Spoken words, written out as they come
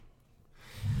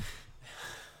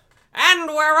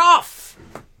we're off.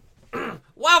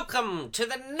 Welcome to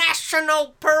the National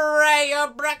Prayer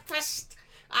Breakfast.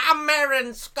 I'm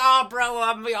Aaron Scarborough.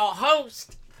 I'm your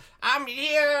host. I'm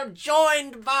here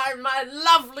joined by my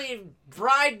lovely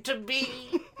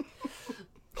bride-to-be.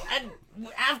 And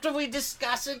after we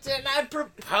discuss it and I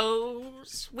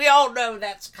propose, we all know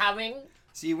that's coming.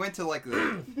 So you went to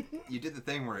you did the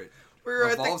thing where it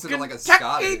We're evolves at into the like a Kentucky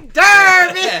Scottish.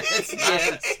 Derby! It's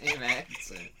not the same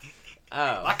accent.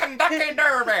 Oh. The Kentucky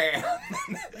Derby!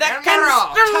 The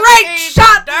straight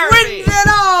shot wins it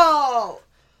all!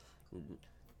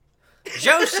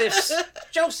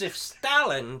 Joseph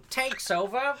Stalin takes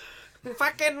over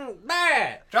fucking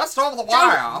there. Just over the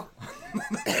wire.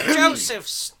 Joseph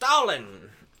Stalin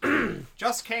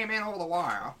Just came in over the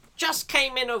wire. just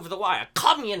came in over the wire.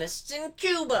 Communists in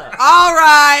Cuba. All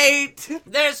right!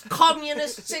 There's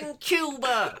communists in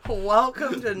Cuba.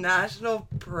 Welcome to National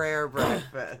Prayer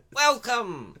Breakfast.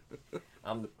 Welcome.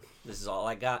 This is all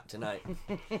I got tonight.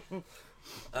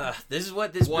 This is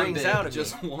what this One brings bit, out of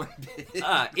just me. one bit.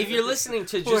 If you're listening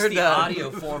to just We're the done.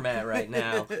 audio format right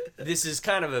now, this is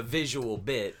kind of a visual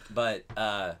bit, but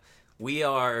we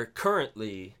are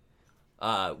currently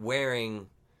wearing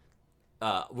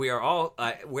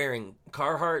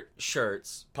Carhartt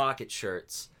shirts, pocket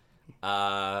shirts,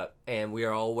 and we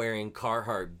are all wearing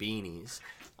Carhartt beanies.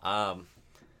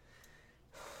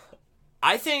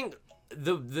 I think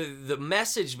the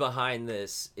message behind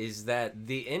this is that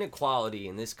the inequality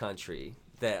in this country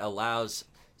that allows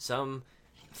some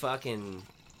fucking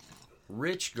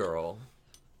rich girl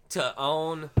to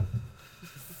own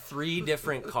 3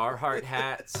 different Carhartt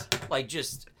hats,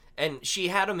 and she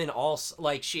had them in all,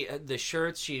 the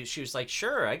shirts, she was like,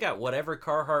 sure, I got whatever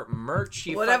Carhartt merch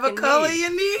you Whatever fucking color need.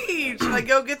 you need. Should I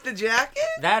go get the jacket?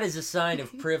 That is a sign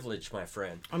of privilege, my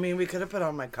friend. I mean, we could have put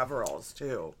on my coveralls,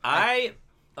 too. I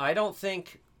don't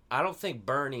think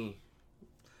Bernie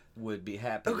would be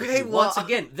happy with Okay, you. well, Once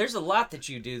again, there's a lot that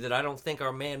you do that I don't think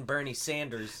our man Bernie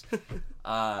Sanders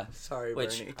Sorry,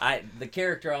 which Bernie. the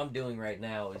character I'm doing right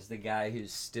now is the guy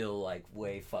who's still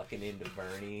way fucking into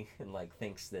Bernie and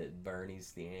thinks that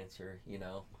Bernie's the answer, you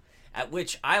know. At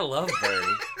which I love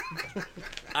Bernie.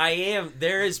 I am.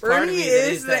 There is part Bernie of me that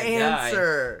is is the that guy,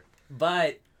 answer.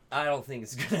 but I don't think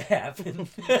it's gonna happen.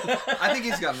 I think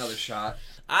he's got another shot.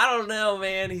 I don't know,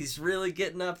 man. He's really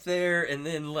getting up there, and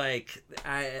then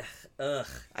any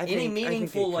think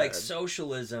meaningful he could.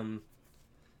 socialism.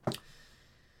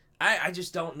 I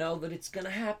just don't know that it's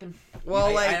gonna happen.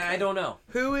 Well, I don't know.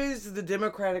 Who is the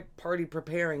Democratic Party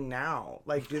preparing now?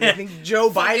 Do they think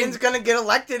Joe Biden's gonna get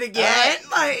elected again?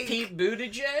 Pete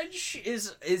Buttigieg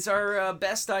is our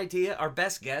best idea, our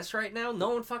best guess right now. No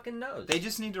one fucking knows. They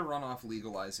just need to run off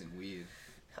legalizing weed.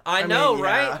 I know, mean,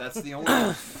 yeah. right? That's the only.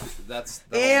 Always...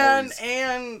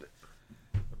 and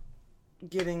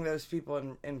getting those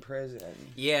people in prison.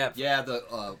 Yeah. Yeah,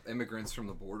 the immigrants from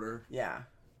the border. Yeah.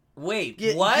 Wait,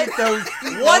 Get what? those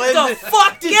What the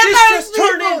fuck did this just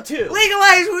turn into?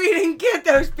 Legalize weed and get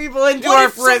those people into What our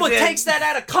if prison. someone takes that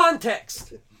out of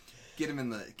context? Put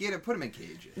them in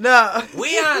cages. No.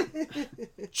 We on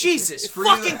Jesus Free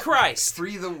fucking the- Christ.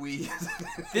 Free the weed.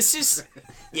 This is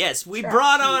yes, we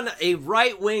brought on a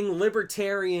right-wing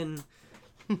libertarian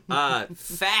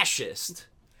fascist.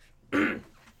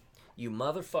 You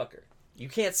motherfucker. You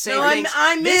can't say No,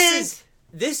 things.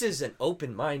 This is an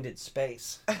open-minded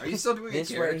space. Are you still doing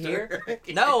This a right character?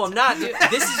 here? No, I'm not. Dude.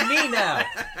 This is me now.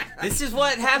 This is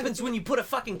what happens when you put a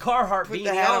fucking Carhartt Put the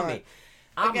beanie hat on on. me.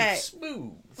 I'm Okay.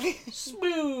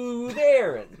 smooth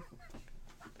Aaron.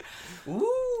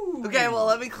 Ooh. Okay, well,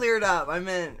 let me clear it up. I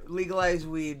meant legalize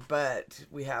weed, but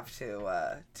we have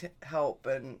to help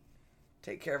and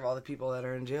take care of all the people that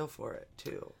are in jail for it,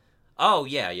 too. Oh,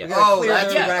 yeah. We gotta clear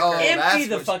that's the what- record. oh, Empty that's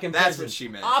the what- fucking that's prison. what she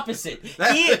meant. Opposite.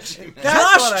 That's what she meant. That's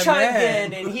Josh what I chimed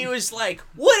meant. in and he was like,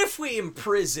 what if we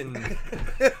imprison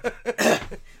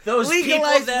those people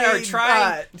Legalize that are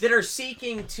weed, that are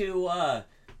seeking to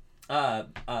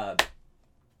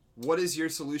What is your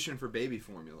solution for baby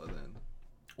formula then?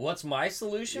 what's my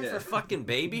solution Yeah. for fucking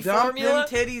baby Dump formula?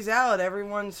 them titties out.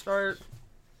 Everyone start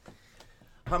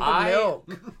pumping milk.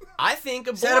 I think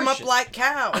abortion. Set them up like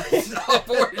cows.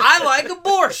 I like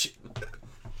abortion.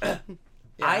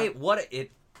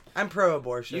 I'm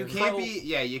pro-abortion. You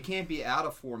can't be out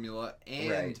of formula and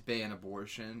Right. ban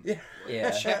abortion. Yeah.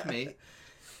 Checkmate.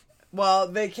 Well,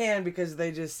 they can because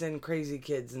they just send crazy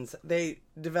kids and they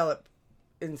develop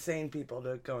insane people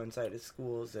to go inside of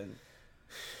schools and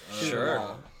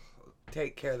Sure.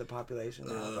 take care of the population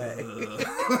that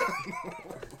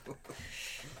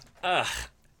way.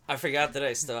 I forgot that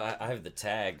I have the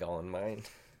tag on mine.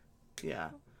 Yeah.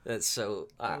 That's so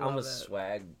I'm love a that.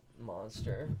 swag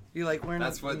monster. You like wearing?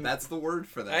 That's the word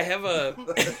for that. I have a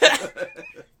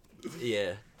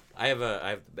yeah. I have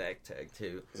the back tag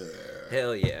too.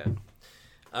 Hell yeah.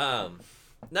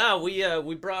 No,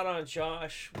 we brought on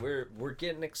Josh. We're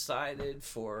getting excited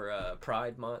for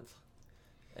Pride Month,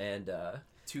 and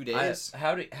 2 days.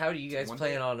 How do you guys 1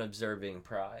 plan day? on observing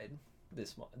Pride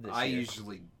this month? I year?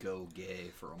 usually go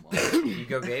gay for a month. You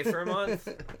go gay for a month.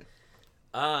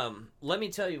 Let me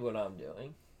tell you what I'm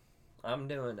doing. I'm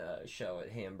doing a show at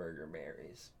Hamburger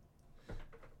Mary's,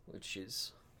 which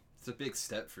is It's a big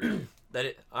step for you.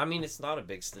 I mean, it's not a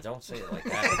big don't say it like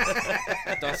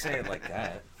that. Don't say it like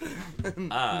that.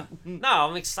 No,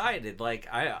 I'm excited. Like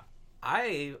I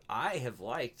have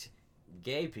liked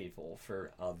gay people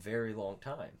for a very long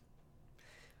time.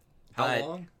 How But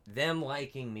long? them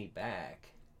liking me back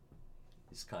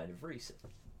is kind of recent.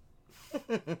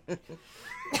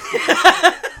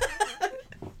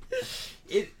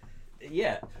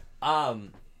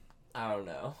 I don't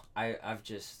know. I've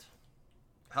just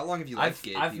How long have you liked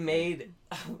gay I've people? made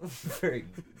for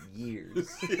years.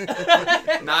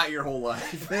 Not your whole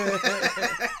life.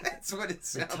 That's what it The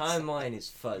sounds. timeline is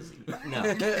fuzzy.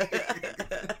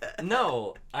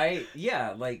 No, I've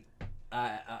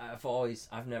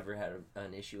never had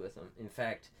an issue with them. In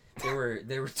fact, there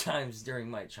were times during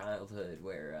my childhood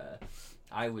where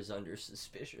I was under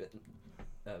suspicion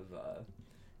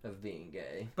of being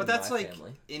gay. But in that's my like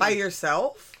family. By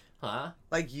yourself? Huh?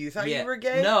 Like you thought you were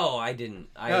gay? No, I didn't.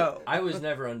 Oh. I was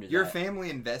never under your that. family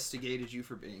investigated you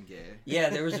for being gay. Yeah,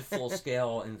 there was a full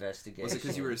scale investigation. Was it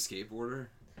because you were a skateboarder?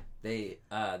 They've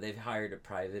hired a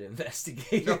private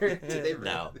investigator. Did they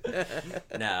really?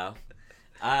 No.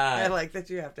 I like that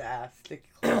you have to ask to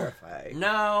clarify.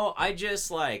 No, I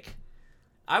just I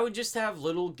would just have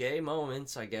little gay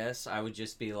moments, I guess. I would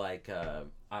just be like,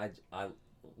 I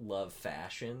love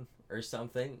fashion or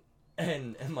something.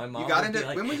 And my mom You got would into be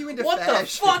like, when were you into what fashion?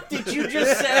 the fuck did you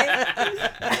just say?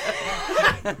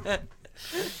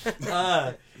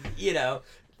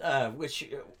 Which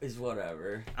is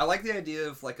whatever. I like the idea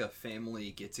of like a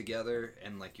family get together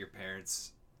and like your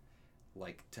parents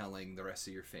like telling the rest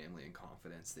of your family in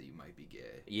confidence that you might be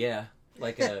gay. Yeah,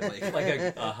 like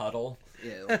a huddle.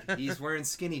 Yeah, like, he's wearing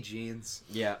skinny jeans.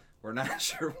 Yeah. We're not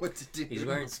sure what to do. He's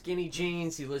wearing skinny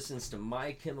jeans. He listens to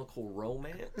My Chemical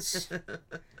Romance.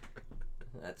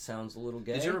 That sounds a little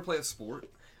gay. Did you ever play a sport?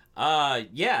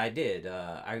 Yeah, I did.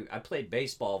 I played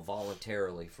baseball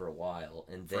voluntarily for a while,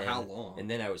 and then For how long? And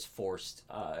then I was forced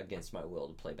against my will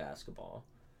to play basketball.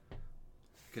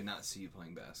 Could not see you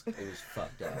playing basketball. It was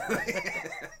fucked up.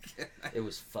 It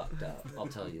was fucked up. I'll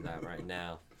tell you that right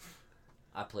now.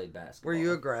 I played basketball. Were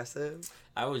you aggressive?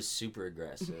 I was super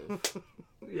aggressive.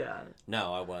 Yeah.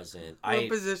 No, I wasn't. What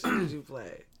position did you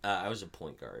play? I was a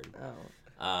point guard.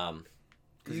 Oh.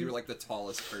 Because you were like the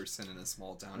tallest person in a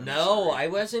small town. in No,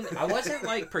 Missouri. I wasn't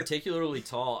like particularly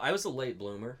tall. I was a late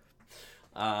bloomer.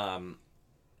 And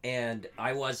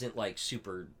I wasn't like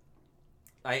super.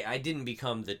 I didn't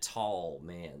become the tall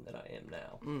man that I am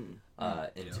now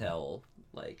until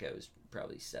like I was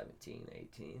probably 17,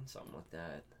 18, something like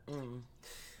that.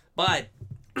 But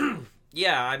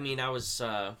yeah, I mean, I was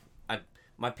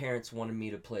my parents wanted me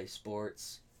to play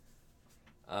sports,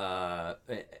 and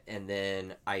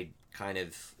then I kind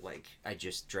of like I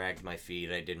just dragged my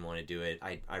feet. I didn't want to do it.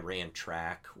 I ran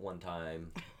track one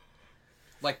time.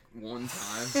 Like one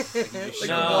time. Like you just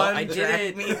No, showed I up.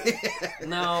 did it.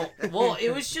 No, well, it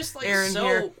was just like Aaron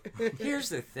so. here. Here's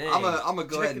the thing. I'm gonna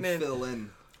go ahead Checking and in. fill in.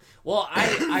 Well,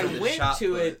 I The went shot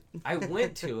to put. it. I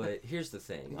went to it. Here's the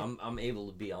thing. I'm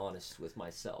able to be honest with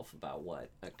myself about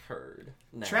what occurred.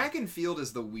 Now, Track and field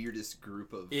is the weirdest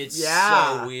group of. it's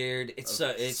Yeah. so weird. It's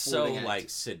Of so sporting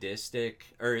like sadistic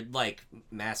or like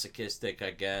masochistic, I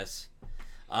guess.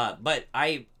 But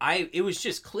it was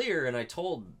just clear, and I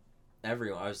told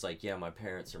everyone, I was like, yeah, my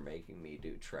parents are making me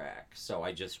do track, so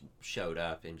I just showed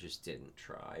up and just didn't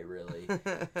try really.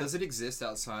 Does it exist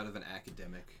outside of an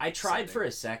academic? I tried setting? for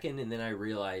a second, and then I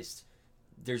realized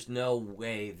there's no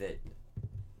way that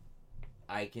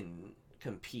I can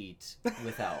compete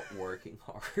without working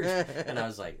hard. And I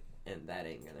was like, and that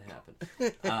ain't gonna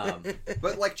happen.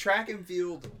 But like track and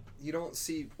field, you don't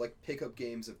see like pickup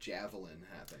games of javelin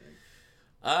happening.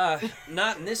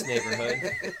 Not in this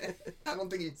neighborhood. I don't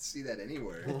think you'd see that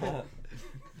anywhere.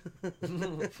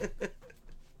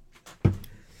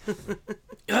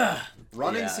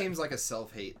 Running Yeah. seems like a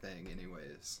self-hate thing,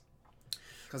 anyways.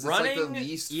 Because it's like the Running,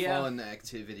 least yeah. fun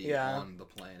activity Yeah. on the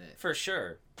planet. For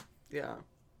sure. Yeah.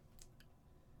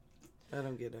 I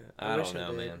don't get it. I wish don't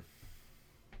know, did.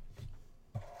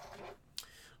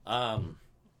 man.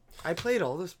 I played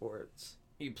all the sports.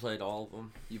 You played all of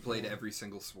them. You played every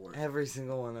single sport. Every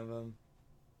single one of them.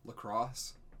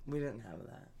 Lacrosse? We didn't have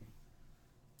that.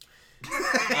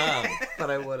 But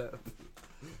I would have.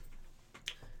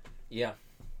 Yeah.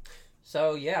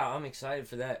 So, yeah, I'm excited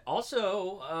for that.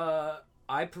 Also,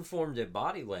 I performed at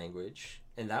Body Language,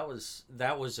 and that was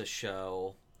a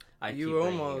show. I keep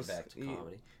bringing it back to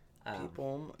comedy.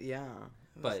 Yeah.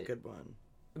 It was a good one.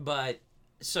 But,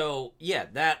 so, yeah,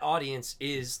 that audience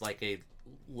is like a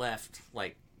left,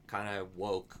 like, kind of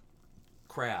woke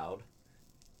crowd.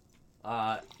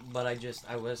 But I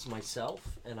was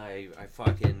myself, and I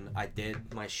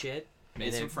did my shit.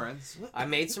 Made some friends. I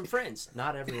made some friends.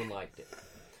 Not everyone liked it.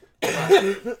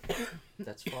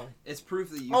 That's fine. It's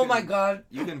proof that you my God.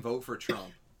 You can vote for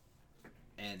Trump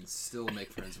and still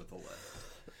make friends with the left.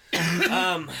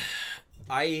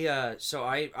 I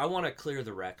want to clear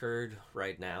the record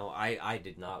right now. I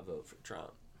did not vote for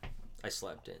Trump. I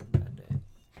slept in that day.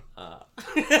 I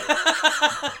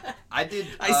did.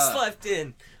 I slept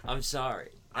in. I'm sorry.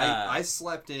 I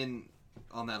slept in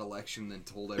on that election and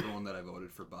told everyone that I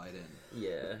voted for Biden.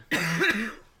 Yeah.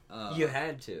 You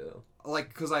had to. Like,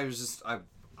 because I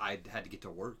had to get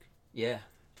to work. Yeah.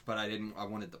 But I didn't. I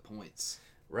wanted the points.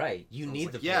 Right. You so need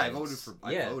like, the yeah, points.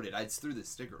 I voted. I just threw the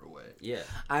sticker away. Yeah.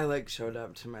 I showed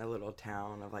up to my little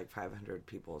town of 500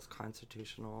 people's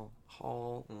constitutional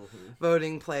hall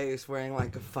voting place wearing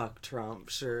a fuck Trump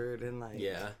shirt and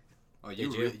Yeah. Oh,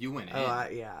 you went in. Oh,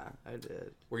 yeah, I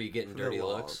did. Were you getting dirty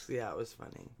looks? Yeah, it was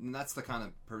funny. And that's the kind of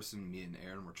person me and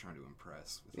Aaron were trying to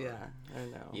impress. With I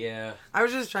know. Yeah. I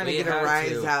was just trying to get a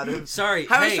rise out of... Sorry.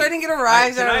 I was trying to get a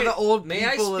rise out of the old may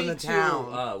people in the I speak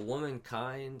town. to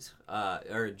womankind,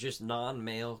 or just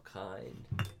non-male kind,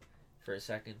 for a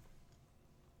second?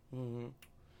 Mm-hmm.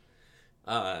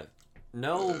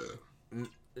 No.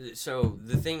 So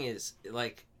the thing is,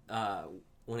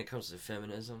 when it comes to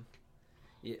feminism,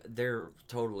 they're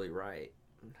totally right.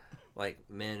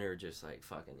 Men are just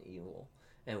fucking evil,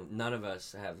 and none of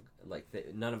us have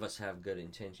good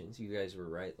intentions. You guys were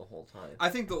right the whole time. I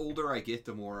think the older I get,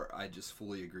 the more I just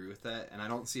fully agree with that, and I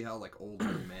don't see how older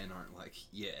men aren't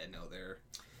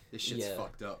this shit's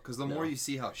fucked up. Because the more you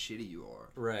see how shitty you are,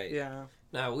 right? Yeah.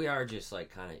 No, we are just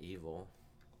kind of evil.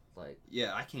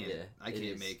 Yeah, I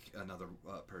can't make another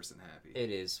person happy.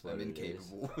 It is what I'm it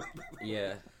incapable. Is.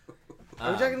 Yeah.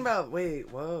 Are we talking about?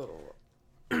 Wait, whoa.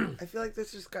 I feel like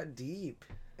this just got deep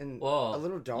and a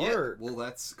little dark. Yeah, well,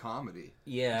 that's comedy.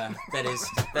 Yeah, that is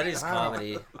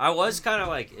comedy. I was kind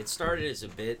of it started as a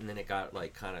bit, and then it got I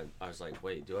was like,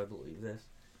 wait, do I believe this?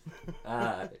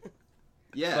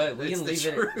 Yeah, but we can leave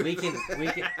it.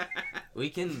 We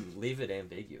can leave it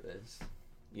ambiguous,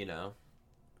 you know.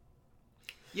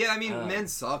 Yeah, I mean, men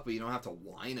suck, but you don't have to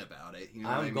whine about it. You know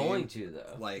I'm going to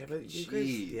though.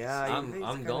 Jeez.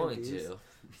 I'm going to.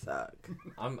 Suck.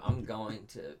 I'm going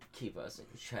to keep us in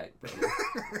check, brother.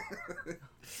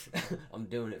 I'm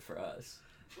doing it for us.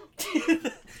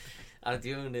 I'm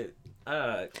doing it.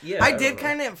 Yeah. I did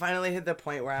kind of finally hit the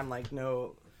point where I'm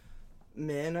no,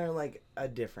 men are a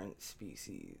different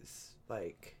species.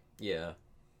 Yeah.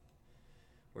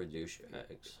 We're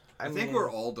douchebags. I think we're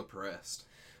all depressed.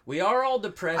 We are all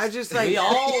depressed. I just we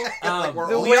all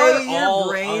the we way are your all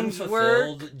brains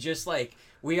unfulfilled. work. Just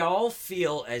we all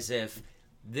feel as if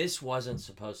this wasn't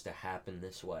supposed to happen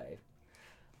this way.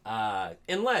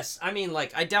 Unless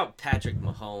I doubt Patrick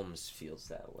Mahomes feels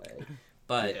that way.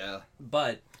 But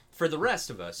but for the rest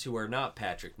of us who are not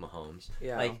Patrick Mahomes,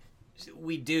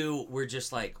 we do. We're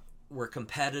just we're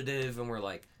competitive and we're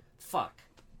fuck.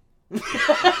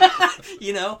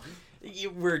 You know.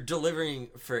 We're delivering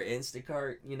for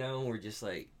Instacart, you know, we're just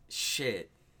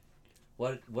shit,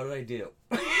 what did I do?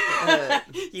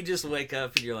 You just wake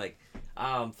up and you're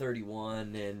I'm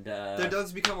 31 and... there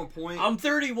does become a point... I'm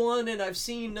 31 and I've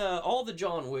seen all the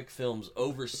John Wick films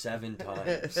over 7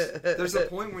 times. There's a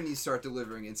point when you start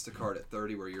delivering Instacart at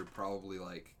 30 where you're probably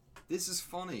this is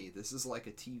funny, this is like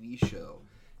a TV show.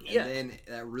 And then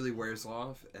that really wears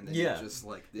off, and then you're just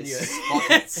this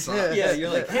fucking sucks. Yeah,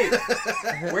 you're hey,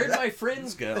 where'd my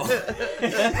friends go?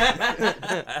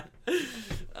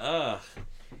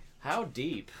 How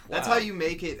deep? Wow. That's how you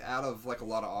make it out of a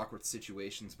lot of awkward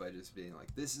situations, by just being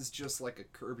this is just a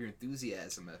Curb Your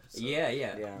Enthusiasm episode.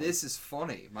 Yeah. This is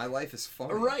funny. My life is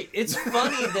funny. Right. It's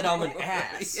funny that I'm an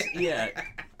ass. Yeah.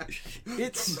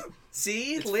 It's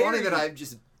funny that I've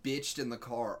just bitched in the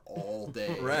car all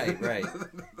day. Right.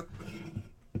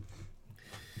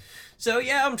 So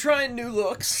yeah, I'm trying new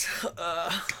looks.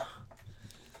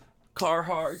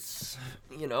 Carhartts,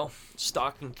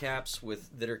 stocking caps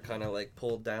that are kind of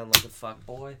pulled down like a fuck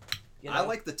boy. I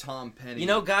like the Tom Penny. You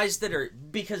know, guys that are,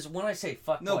 because when I say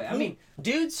fuckboy, I mean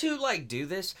dudes who like do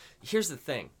this. Here's the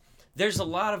thing: there's a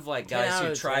lot of like guys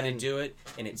who try to do it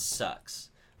and it sucks,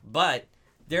 but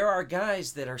there are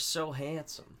guys that are so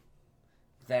handsome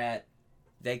that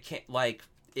they can't, like,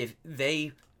 if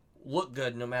they look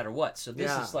good no matter what. So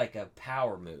this is like a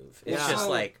power move.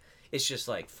 It's just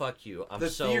like fuck you. The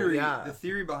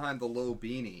theory behind the low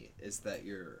beanie is that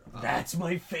you're. That's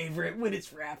my favorite when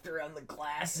it's wrapped around the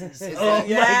glasses. Oh my god,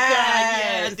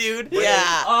 yeah, dude.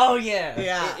 Yeah. Oh yeah.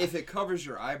 Yeah. If it covers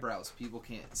your eyebrows, people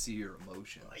can't see your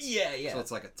emotions. Yeah, yeah. So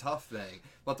it's like a tough thing.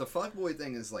 But the fuckboy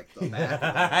thing is like the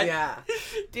back. Yeah.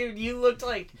 Dude, you looked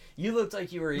like you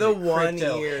were in the 1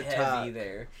 ear heavy top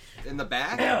there. In the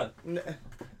back?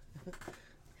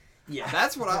 Yeah.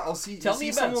 That's what I'll see. Tell me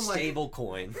about someone stable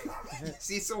coin.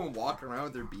 See someone walking around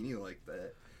with their beanie like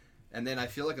that. And then I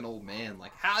feel like an old man,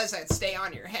 like, how does that stay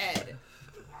on your head?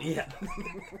 Yeah.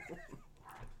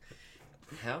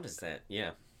 How does that?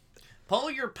 Yeah.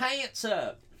 Pull your pants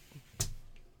up.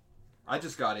 I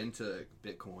just got into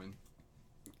Bitcoin.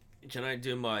 Can I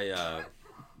do my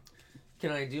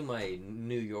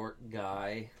New York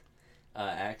guy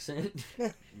accent?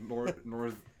 North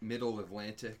Middle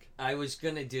Atlantic. I was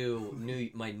gonna do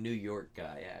my New York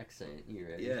guy accent. You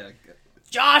ready? Yeah.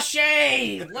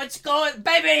 Joshy, let's go,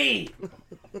 baby.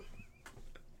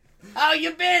 How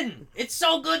you been? It's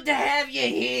so good to have you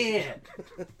here.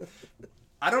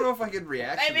 I don't know if I could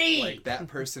react Baby! to like that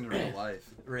person in real life.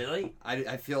 Really?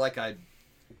 I feel like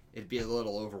it'd be a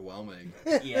little overwhelming.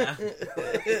 Yeah.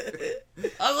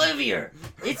 Olivia,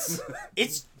 it's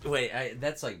wait,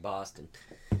 that's like Boston.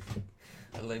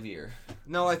 Olivia.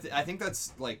 No, I think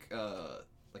that's like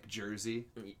Jersey.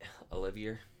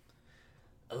 Olivia.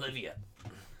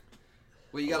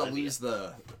 Well, you gotta lose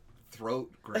the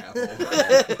throat gravel.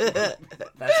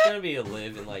 That's gonna be a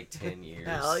live in like 10 years.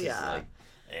 Hell yeah. Like,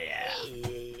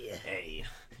 hey.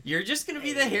 You're just gonna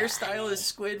be the hairstylist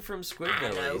Squid from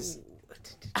Squidbillies.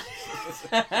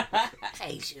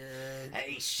 Hey,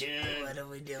 Shug. What are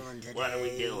we doing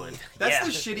today? That's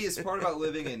the shittiest part about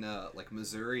living in like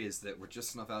Missouri is that we're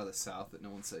just enough out of the South that no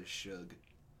one says shug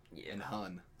and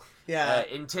hun. Yeah.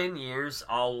 In 10 years,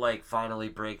 I'll like finally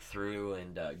break through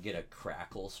and get a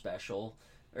Crackle special.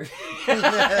 They'll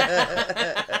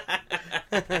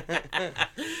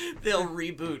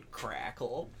reboot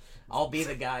Crackle. I'll be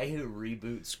the guy who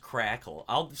reboots Crackle.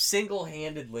 I'll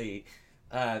single-handedly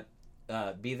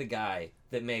be the guy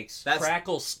that makes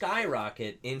Crackle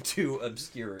skyrocket into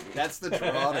obscurity. That's the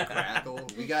draw to Crackle.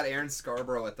 We got Aaron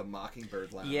Scarborough at the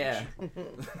Mockingbird Lounge. Yeah.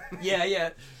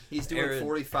 Yeah. He's doing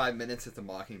 45 minutes at the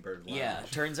Mockingbird Lounge. Yeah,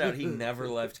 turns out he never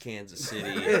left Kansas City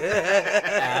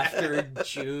after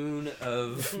June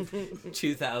of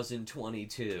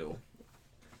 2022.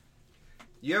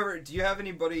 Do you have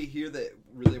anybody here that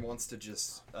really wants to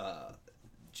just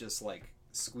like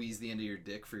squeeze the end of your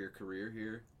dick for your career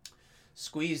here?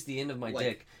 Squeeze the end of my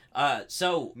dick.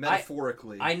 So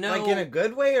metaphorically, I know, like in a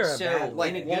good way or a bad way?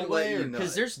 In a good way,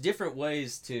 because there's different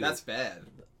ways to. That's bad.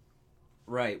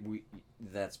 Right.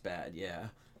 That's bad. Yeah.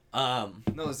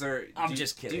 No, is there? I'm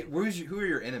just kidding. Who are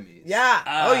your enemies? Yeah.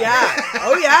 Oh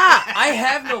yeah. I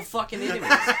have no fucking enemies.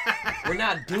 We're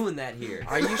not doing that here.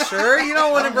 Are you sure you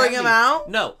don't want to bring him out?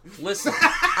 No. Listen.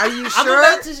 Are you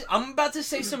sure? I'm about to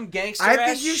say some gangster I ass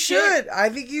think you shit. should. I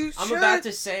think you should. I'm about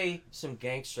to say some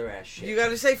gangster ass shit. You got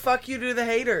to say fuck you to the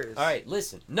haters. All right.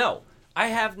 Listen. No. I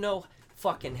have no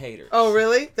fucking haters. Oh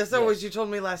really? That's not what you told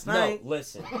me last night. No.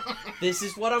 Listen. This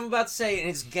is what I'm about to say, and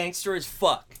it's gangster as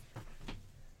fuck.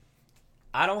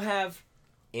 I don't have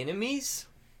enemies.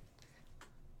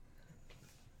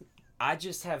 I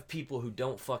just have people who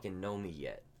don't fucking know me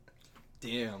yet.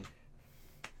 Damn.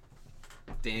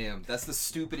 That's the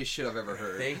stupidest shit I've ever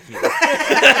heard. Thank you.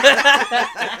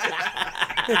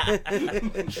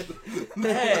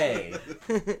 Hey.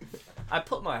 I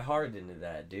put my heart into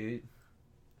that, dude.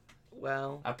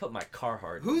 Well, I put my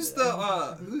Carhartt Who's into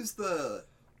that. who's the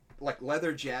like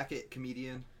leather jacket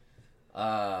comedian?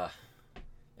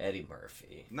 Eddie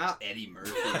Murphy. Not Eddie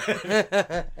Murphy.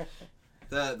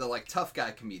 the like tough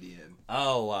guy comedian.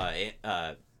 Oh,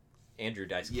 Andrew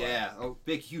Dice Clay. Yeah. Oh,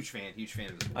 huge fan of his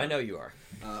work. I know you are.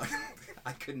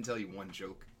 I couldn't tell you one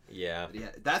joke. Yeah. But yeah,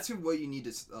 that's what you need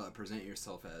to present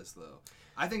yourself as, though.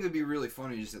 I think it'd be really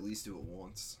funny to just at least do it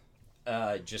once.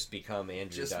 Just become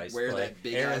Andrew just Dice wear Clay. that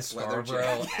big Aaron ass leather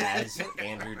Scarborough jacket. as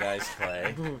Andrew Dice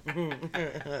Clay.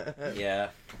 Yeah.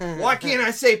 Why can't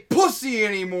I say pussy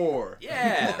anymore?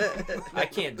 Yeah. I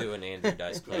can't do an Andrew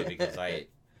Dice Clay because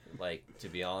to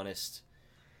be honest,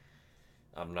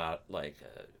 I'm not like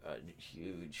a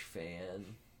huge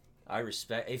fan. I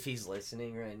respect if he's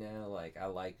listening right now. Like I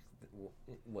like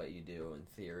what you do in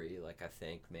theory. Like I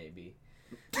think maybe.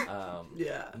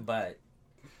 Yeah. But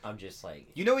I'm just like,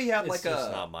 he had it's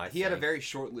just not my had a thing. very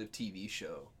short-lived TV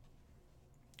show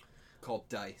called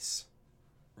Dice.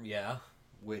 Yeah.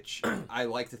 Which I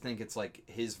like to think it's like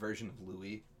his version of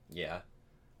Louis. Yeah.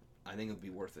 I think it would be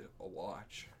worth a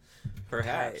watch.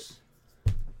 Perhaps.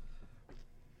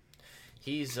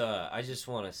 He's I just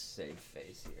want to save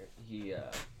face here.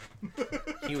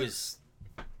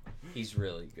 He's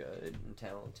really good and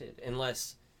talented.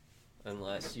 Unless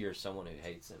you're someone who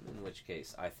hates him, in which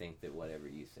case I think that whatever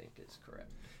you think is correct.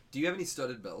 Do you have any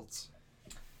studded belts?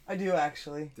 I do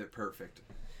actually. They're perfect.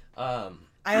 I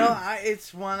don't.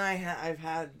 It's one I've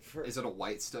had for. Is it a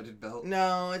white studded belt?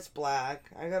 No, it's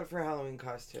black. I got it for a Halloween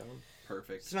costume.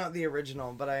 Perfect. It's not the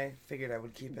original, but I figured I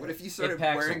would keep it. What if you started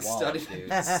packs wearing a wallop, studded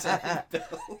belts?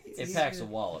 It packs a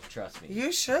wallop, trust me.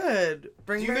 You should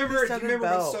bring. Do you back remember? the Do you remember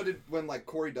belt. when like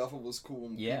Corey Duffel was cool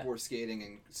and Yeah. people were skating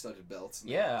and studded belts?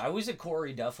 Yeah, I was a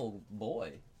Corey Duffel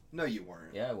boy. No, you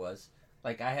weren't. Yeah, I was.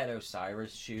 Like I had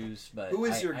Osiris shoes, but Who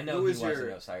is your? I know who he is wasn't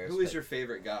your? Osiris. Who is your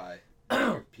favorite guy?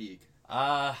 Your peak.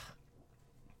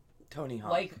 Tony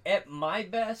Hawk. Like at my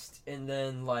best, and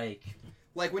then like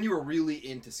Like when you were really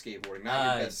into skateboarding,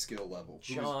 not your best skill level.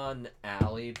 John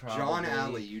Alley, probably. John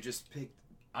Alley, you just picked.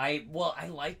 I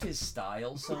liked his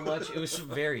style so much. It was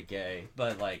very gay,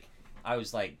 but like I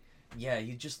was like, yeah,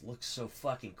 he just looks so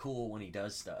fucking cool when he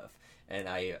does stuff, and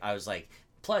I was like,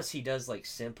 plus he does like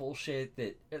simple shit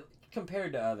that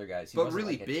compared to other guys, he But wasn't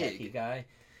really like a big. techie guy.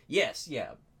 Yes,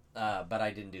 yeah, but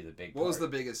I didn't do the big. What was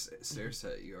part. the biggest stair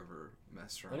set you ever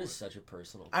messed around That is with? such a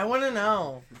personal. I want to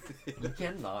know. You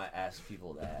cannot ask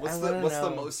people that. What's I wanna what's the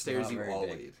know. most stairs Not you very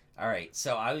ollied? big. All right,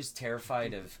 so I was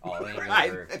terrified of olling Right.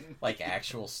 over like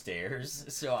actual stairs.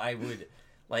 So I would,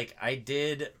 like, I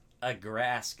did a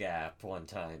grass gap one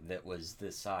time that was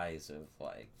the size of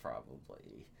like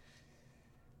probably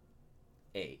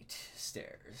 8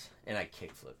 stairs, and I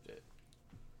kickflipped it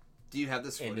Do you have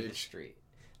this into the footage? street.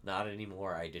 Not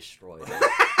anymore. I destroyed it.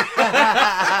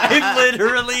 I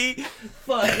literally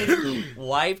fucking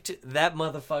wiped that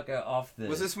motherfucker off the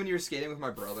Was this when you were skating with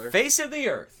my brother? face of the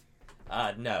earth.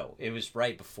 No, it was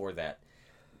right before that.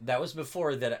 That was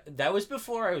before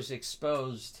I was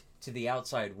exposed to the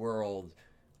outside world.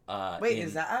 Wait,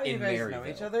 is that how you guys know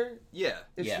each other? Yeah.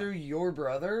 It's Yeah. through your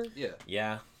brother? Yeah.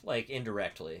 Yeah, like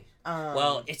indirectly. Um,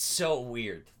 Well, it's so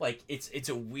weird. Like it's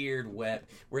a weird web.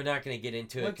 We're not gonna get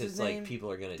into it What's his because like name?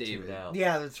 people are gonna David. tune out.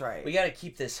 yeah, that's right. We gotta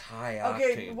keep this high octane.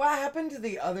 Okay, what happened to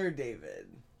the other David?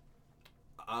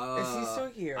 Is he still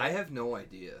here? I have no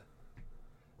idea.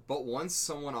 But once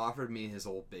someone offered me his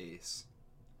old bass.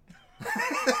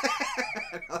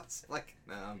 I was like,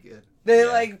 no, I'm good. They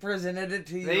Yeah. like presented it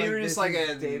to you. They like, were just this like,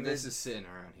 is David. this is sitting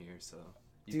around here, so.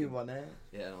 Do you can- want it?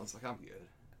 Yeah, and I was like, I'm good.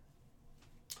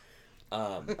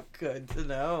 Good to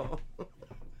know.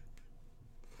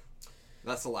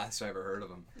 That's the last I ever heard of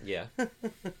him. Yeah.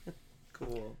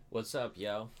 Cool. What's up,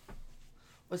 yo?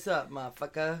 What's up,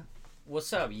 motherfucker?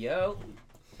 What's up, yo?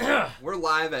 We're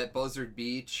live at Buzzard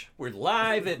Beach. We're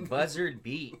live at Buzzard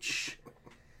Beach.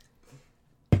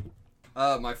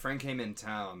 My friend came in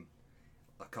town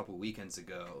a couple weekends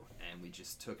ago, and we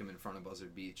just took him in front of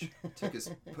Buzzard Beach. took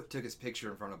his picture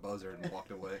in front of Buzzard and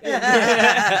walked away.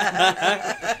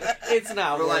 It's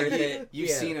not We're worth like, it. you've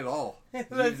Yeah. seen it all. That's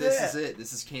This it. is it.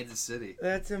 This is Kansas City.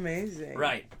 That's amazing.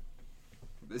 Right,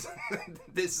 This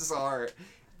is our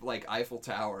like Eiffel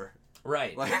Tower.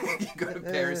 right. Like you go to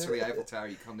Paris for the Eiffel Tower,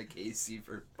 you come to KC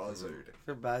for Buzzard.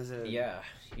 For Buzzard. Yeah,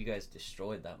 you guys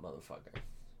destroyed that motherfucker.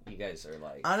 You guys are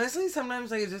like... Honestly,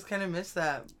 sometimes I just kind of miss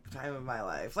that time of my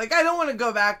life. Like, I don't want to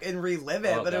go back and relive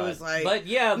it, Oh, but it God. was like, But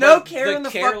yeah, no the care in the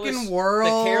careless- fucking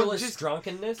world. The careless just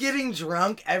drunkenness. getting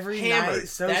drunk every hammered. night,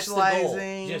 socializing. That's the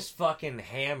goal. Just fucking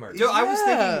hammered. Yo, I was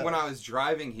Yeah. thinking when I was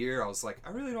driving here, I was like,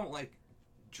 I really don't like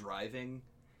driving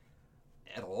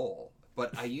at all.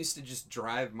 But I used to just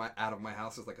drive out of my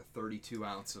house with like a 32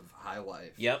 ounce of High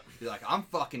Life. Yep. Be like, I'm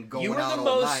fucking going You were out the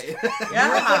all most- night. Yeah.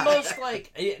 You were the most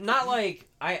like... Not like...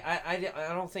 I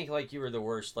don't think like you were the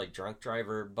worst like drunk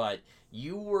driver, but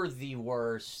you were the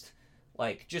worst,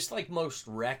 like just like most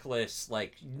reckless,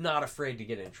 like not afraid to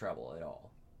get in trouble at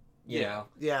all. You know?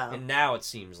 Yeah. And now it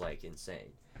seems like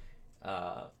insane.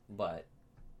 But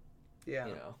Yeah.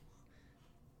 you know.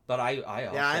 But I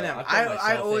also, Yeah, I know. put I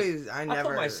myself always, at I put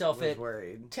never myself was at-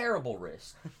 worried. terrible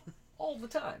risk all the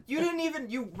time.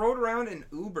 You rode around in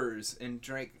Ubers and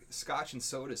drank scotch and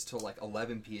sodas till like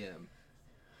 11 p.m.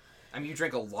 I mean, you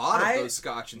drank a lot of those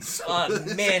scotch and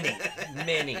sodas. Many.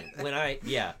 When But I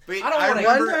don't I want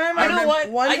to. remember- One time, You know what?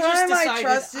 One I just time I decided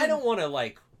trusted. I don't want to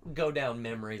like go down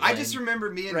memory lane. I just remember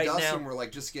me and right Dustin now. were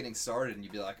like just getting started, and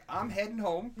you'd be like, "I'm heading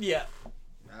home." Yeah.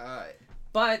 Alright.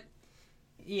 But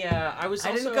yeah, I was. I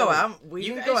also, didn't go out. We you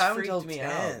didn't guys go out freaked until me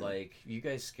 10. out. Like you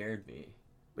guys scared me.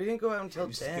 We didn't go out until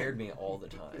You 10. scared me all the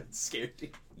time. It scared you.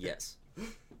 Yes.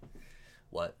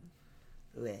 What?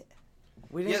 Lit.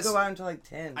 We didn't Yes. go out until like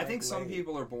 10. I think some late.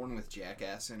 people are born with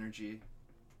jackass energy.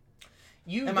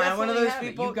 You Am I one of definitely those have it.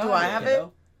 people? You got Do I have kiddo.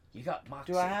 it? You got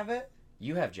moxie. Do I have it?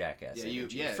 You have jackass. Yeah,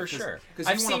 energy, yeah, for sure. Because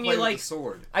I've you want to seen play you with like the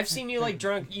sword. I've seen you like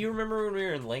drunk. You remember when we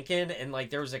were in Lincoln and like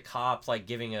there was a cop like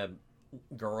giving a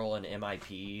girl an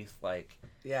MIP like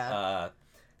Yeah.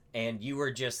 and you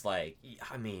were just like,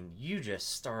 I mean, you just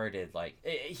started like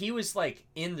he was like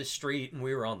in the street and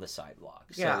we were on the sidewalk,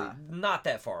 so Yeah. not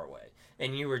that far away,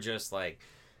 and you were just like.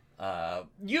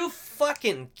 You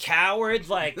fucking coward!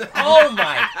 Like, oh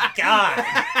my god,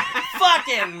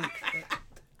 fucking,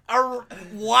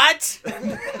 what?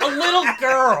 A little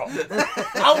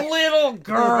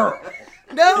girl.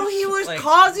 No, he was Like-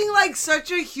 causing like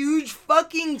such a huge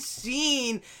fucking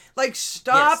scene. Like,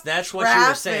 stop. Yes, that's what you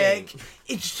were saying.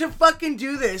 It's to fucking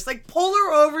do this. Like, pull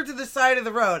her over to the side of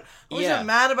the road. I wasn't Yeah.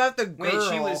 mad about the girl.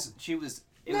 Wait, she was.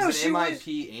 It No, was she an was-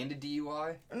 MIP and a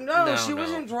DUI. No, No, she no.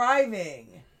 wasn't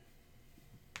driving.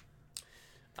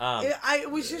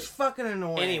 It was just fucking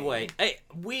annoying. Anyway, hey,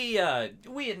 we at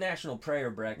National Prayer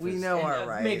Breakfast. We know and, our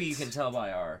rights. Maybe you can tell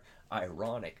by our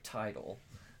ironic title,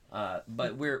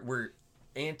 but we're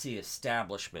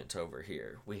anti-establishment over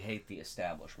here. We hate the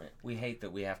establishment. We hate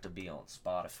that we have to be on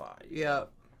Spotify. Yeah.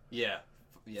 Yeah.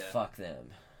 Fuck them.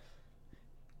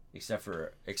 Except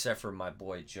for my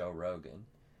boy Joe Rogan.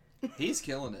 He's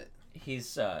killing it.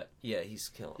 He's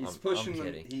killing. He's I'm pushing.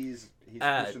 kidding. He's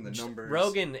pushing the numbers.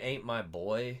 Rogan ain't my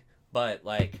boy, but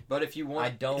like, But if you want, I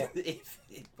don't.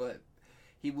 But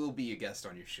he will be a guest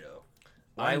on your show.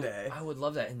 One day. I would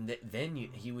love that, and then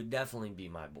he would definitely be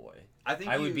my boy. I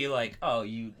think I would be like, oh,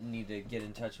 you need to get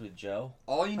in touch with Joe.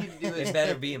 all you need to do is It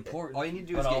better be important. all you need to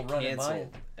do but is I'll get run it by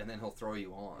canceled, him. and then he'll throw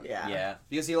you on. Yeah. Yeah.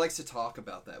 Because he likes to talk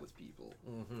about that with people.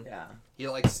 Mm-hmm. Yeah. He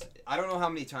likes. I don't know how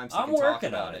many times he I'm can talk working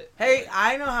about on it. Hey,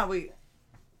 I know how we.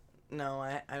 No,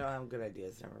 I don't have good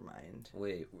ideas. Never mind.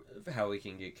 Wait, how we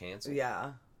can get canceled?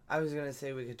 Yeah. I was going to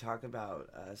say we could talk about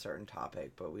a certain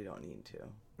topic, but we don't need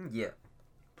to. Yeah.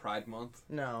 Pride Month.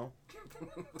 No.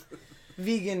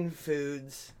 Vegan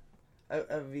foods.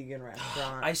 A vegan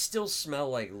restaurant. I still smell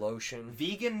like lotion.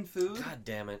 Vegan food. God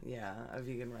damn it. Yeah, a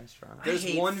vegan restaurant. There's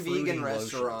hate one fruity vegan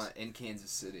lotions. restaurant in Kansas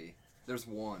City. There's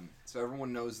one. So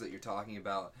everyone knows that you're talking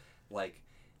about, like,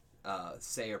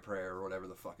 Say a Prayer or whatever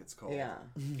the fuck it's called. Yeah.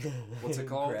 What's it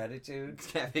called? Gratitude.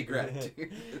 Cafe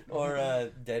Gratitude. Or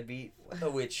Deadbeat,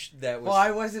 which that was. Well,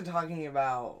 I wasn't talking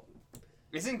about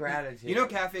Isn't Gratitude. You know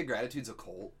Cafe Gratitude's a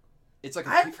cult? It's like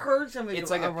I've heard something. It's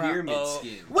like a around- pyramid Oh.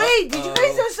 scheme. Wait, did you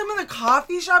guys know some of the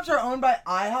coffee shops are owned by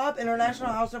IHOP,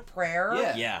 International House of Prayer?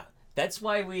 Yeah. Yeah, that's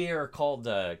why we are called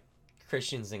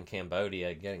Christians in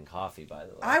Cambodia getting coffee. By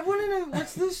the way, I want to know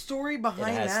what's the story it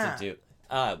behind has that. to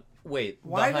do. Wait,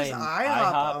 Why does behind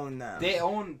IHOP own them? They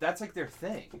own. That's like their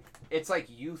thing. It's like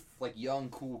youth, like young,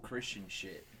 cool Christian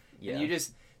shit. Yeah. And you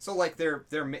just so like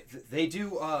they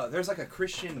do. There's like a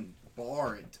Christian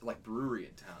bar and like brewery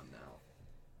in town now.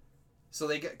 So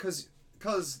they get because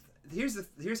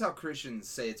here's how Christians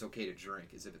say it's okay to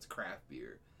drink is if it's craft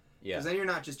beer. Yeah. Because then you're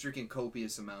not just drinking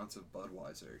copious amounts of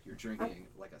Budweiser. You're drinking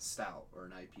like a stout or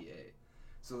an IPA.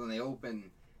 So then they open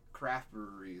craft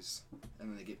breweries and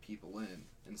then they get people in.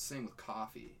 And same with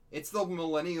coffee. It's the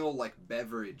millennial like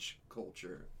beverage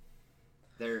culture.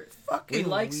 They're fucking We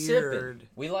like weird. sipping.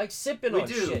 We like sipping We on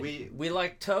do. shit. We- We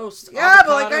like toast. Yeah, but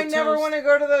like avocado I never toast. want to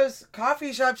go to those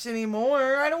coffee shops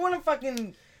anymore. I don't want to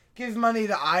fucking give money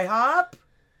to IHOP.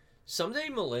 Someday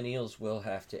millennials will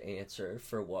have to answer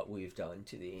for what we've done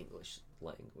to the English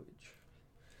language.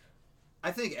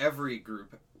 I think every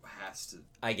group has to.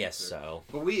 I guess answer. so.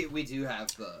 But we do have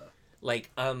the.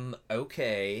 Like,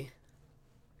 okay.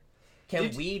 Can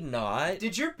Did- we not?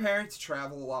 Did your parents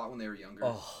travel a lot when they were younger?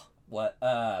 Oh, what?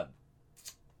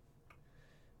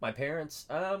 My parents,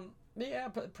 yeah,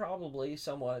 probably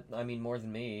somewhat. I mean, more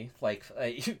than me. Like,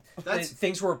 That's-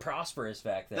 things were prosperous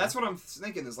back then. That's what I'm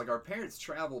thinking. Is like our parents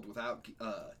traveled without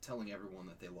telling everyone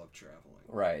that they loved traveling.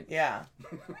 Right. Yeah.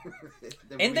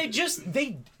 And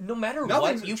they no matter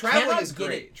Nothing's- what, you traveling cannot is get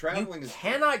great. it. Traveling you is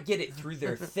cannot get it through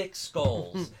their thick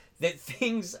skulls that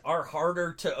things are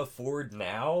harder to afford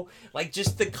now. Like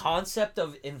just the concept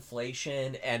of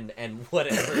inflation and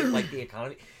whatever, like the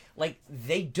economy. Like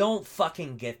they don't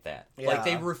fucking get that. Like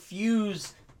they Yeah.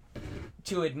 refuse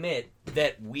to admit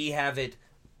that we have it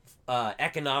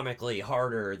economically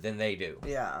harder than they do.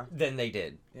 Yeah. Than they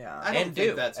did. Yeah. I don't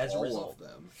think that's all of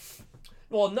them.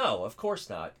 Well, no, of course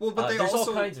not. Well, but there's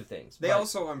all kinds of things. They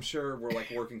also, I'm sure, were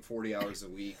like working 40 hours a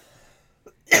week,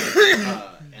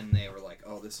 and they were like,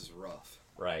 "Oh, this is rough."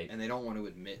 Right. And they don't want to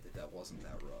admit that wasn't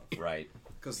that rough. Right.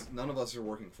 Because none of us are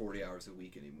working 40 hours a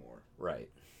week anymore. Right.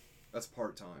 That's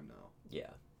part time now.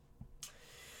 Yeah.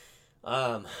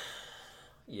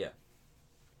 Yeah.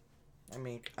 I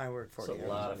mean, I work 40 hours It's a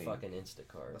lot a of week. fucking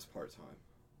Instacart. That's part time.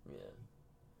 Yeah.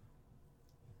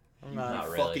 I'm not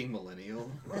You really. fucking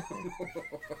millennial.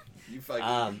 You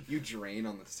fucking you drain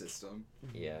on the system.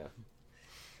 Yeah.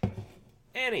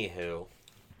 Anywho,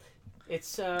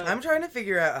 it's I'm trying to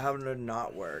figure out how to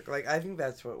not work. Like, I think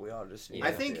that's what we all just need.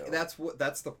 I to think do. that's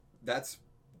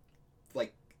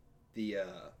like the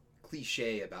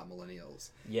cliche about millennials.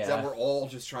 yeah. Is that we're all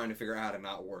just trying to figure out how to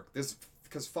not work. This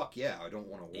because fuck yeah, I don't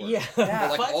want to work. Yeah. Yeah.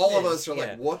 But like Fuck all of this. us are Yeah.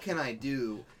 like, what can I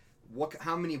do?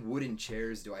 How many wooden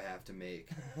chairs do I have to make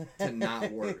to not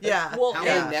work? Yeah. Well, How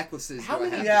yeah. many necklaces How do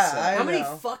many- I have Yeah, to sell? I How many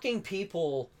know. fucking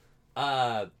people,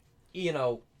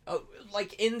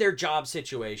 like in their job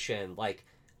situation, like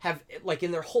have like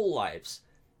in their whole lives,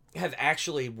 have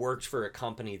actually worked for a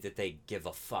company that they give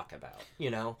a fuck about?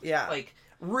 You know? Yeah. Like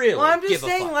really. Well, I'm just give a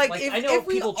saying, fuck. like, I know if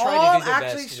we people all try to do their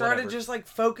actually best, started whatever. just like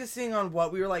focusing on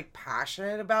what we were like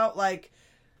passionate about, like,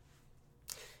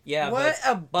 yeah, what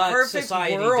but, a but perfect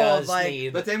society world, does like-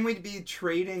 need. But then we'd be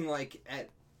trading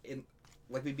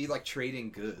we'd be like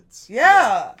trading goods.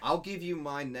 yeah. I'll give you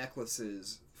my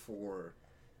necklaces for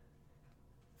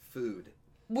food.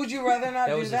 Would you rather not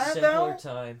that do was a that simpler though?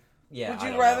 time. Yeah. Would I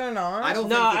you don't rather know. not? I don't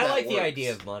No, think that I that like the works.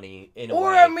 idea of money in a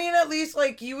Or way. I mean, at least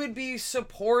like you would be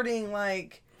supporting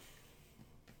like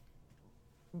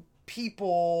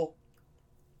people.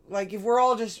 Like if we're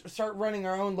all just start running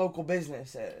our own local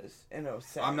businesses in a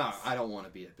sense. I don't want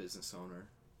to be a business owner.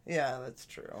 Yeah, that's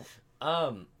true.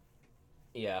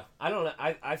 Yeah, I don't know.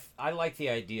 I like the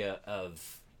idea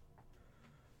of,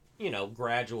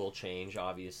 gradual change,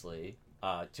 obviously,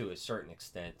 to a certain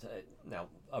extent. Now,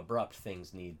 abrupt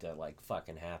things need to, like,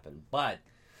 fucking happen. But,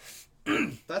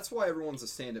 That's why everyone's a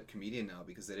stand-up comedian now,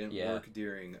 because they didn't Yeah. work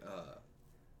during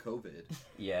COVID.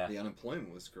 yeah. The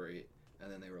unemployment was great.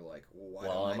 And then they were like, well, why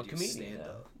Well, I'm a don't I do comedian now.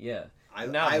 stand-up? Yeah. I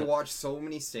Now- watched so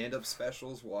many stand-up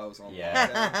specials while I was on Yeah.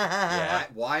 lockdown. Yeah.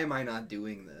 Why am I not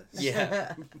doing this?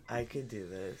 Yeah. I could do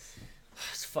this.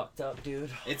 It's fucked up, dude.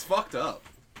 It's fucked up.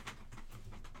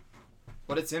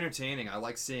 But it's entertaining. I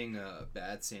like seeing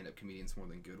bad stand-up comedians more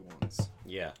than good ones.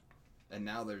 Yeah. And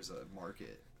now there's a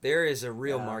market. There is a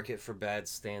real Yeah. market for bad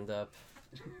stand-up.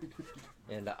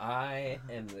 And I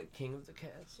am the king of the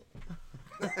castle.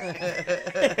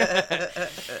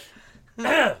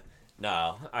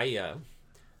 No,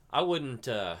 I wouldn't,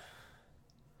 I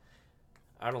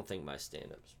don't think my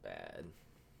stand-up's bad.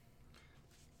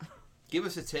 Give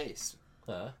us a taste.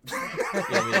 Huh?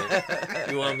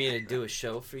 You want me to do a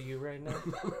show for you right now?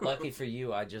 Lucky for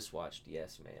you, I just watched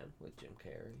Yes Man with Jim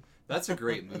Carrey. That's a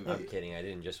great movie. I'm kidding, I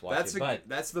didn't just watch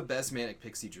That's the best Manic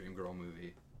Pixie Dream Girl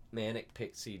movie. Manic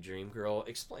Pixie Dream Girl.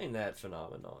 Explain that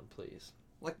phenomenon, please.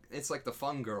 Like it's like the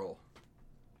fun girl.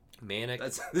 Manic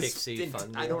That's Pixie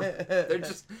Fun I Girl. don't. They're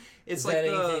just. It's Is like that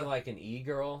the. anything like an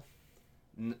e-girl?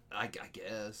 I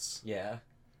guess. Yeah.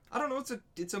 I don't know.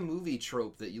 It's a movie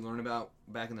trope that you learn about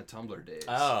back in the Tumblr days.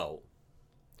 Oh.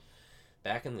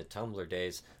 Back in the Tumblr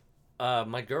days.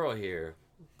 My girl here,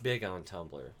 big on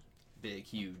Tumblr. Big,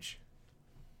 huge.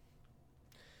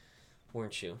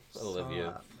 Weren't you? Olivia.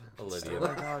 Stop. I Olivia. don't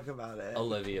want to talk about it.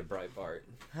 Olivia Breitbart.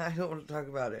 I don't want to talk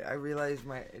about it. I realize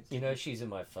my. You know she's in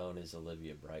my phone as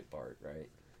Olivia Breitbart, right?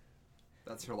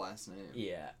 That's her last name.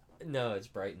 Yeah. No, it's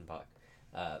Breitenbach.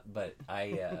 But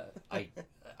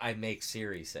I make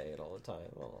Siri say it all the time.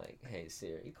 I'm like, hey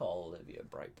Siri, call Olivia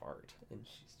Breitbart. And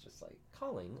she's just like,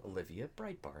 calling Olivia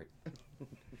Breitbart.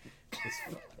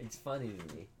 It's funny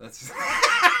to me. That's.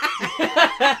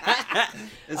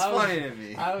 It's funny to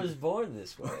me. I was born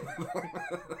this way.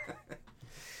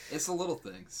 It's the little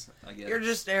things, I guess. You're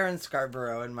just Aaron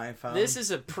Scarborough in my phone. This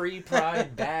is a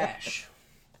pre-Pride bash.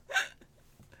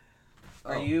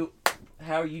 How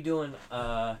are you doing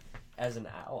as an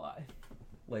ally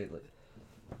lately?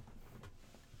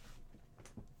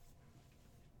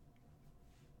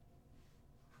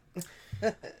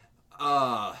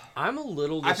 I'm a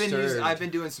little disturbed. I've been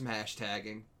doing some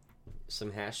hashtagging.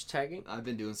 Some hashtagging? I've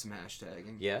been doing some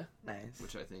hashtagging. Yeah? nice.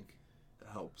 Which I think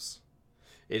helps.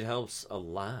 It helps a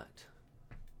lot.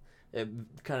 It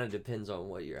kind of depends on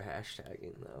what you're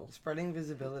hashtagging, though. Spreading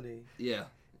visibility. Yeah,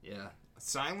 yeah.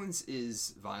 Silence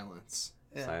is violence.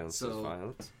 Yeah. Silence is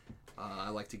violence. I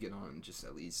like to get on just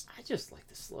at least. I just like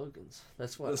the slogans.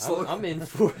 That's what I'm in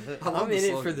for. I'm in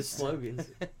it for the slogans.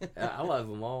 I love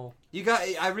them all.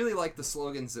 I really like the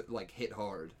slogans that like hit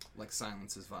hard, like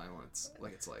 "Silence is violence."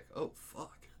 Like it's like, oh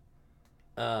fuck,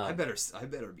 I better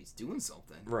be doing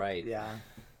something. Right. Yeah.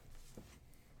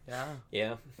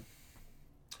 Yeah.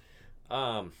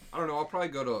 I don't know. I'll probably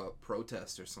go to a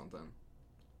protest or something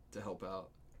to help out.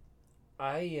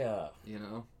 You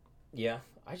know. Yeah.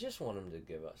 I just want them to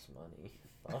give us money.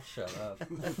 I'll shut up.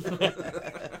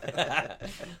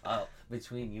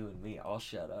 Between you and me, I'll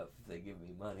shut up if they give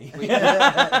me money.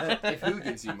 If who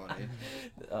gives you money?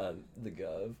 The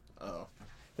gov. Oh.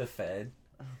 The Fed.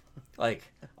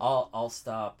 Like, I'll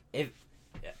stop.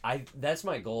 That's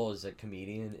my goal as a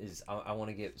comedian, is I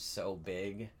want to get so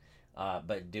big,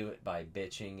 but do it by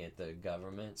bitching at the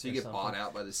government. So you get bought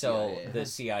out by the CIA. CIA. So the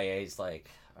CIA's like,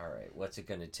 all right, what's it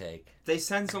gonna take? They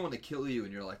send someone to kill you,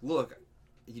 and you're like, look,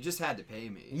 you just had to pay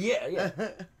me. Yeah.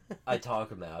 I talk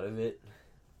them out of it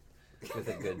with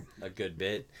a good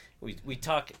bit. We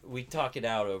talk it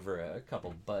out over a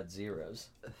couple Bud Zeros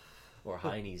or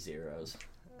Heine Zeros.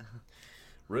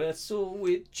 Wrestle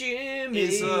with Jimmy.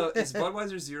 Is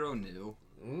Budweiser Zero new?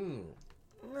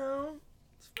 No,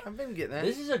 I've been getting it.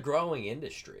 This is a growing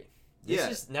industry.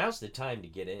 Now's the time to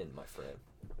get in, my friend.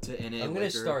 I'm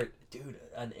gonna start, dude.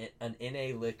 An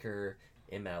NA liquor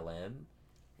MLM.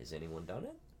 Has anyone done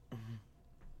it? Mm-hmm.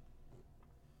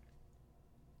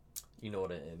 You know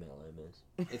what an MLM is?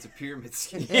 It's a pyramid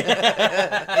scheme.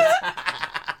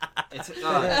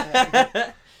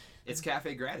 It's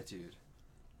Cafe Gratitude.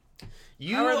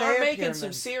 You are making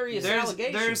some serious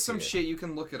allegations. There's some here. shit, you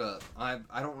can look it up. I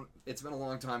don't. It's been a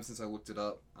long time since I looked it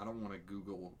up. I don't want to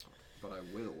Google, but I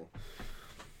will.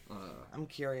 I'm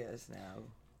curious now.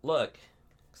 Look,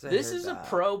 this is a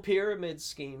pro pyramid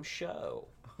scheme show.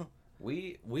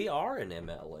 We are an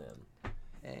MLM.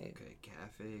 Hey. Okay,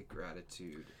 Cafe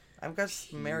Gratitude. I've got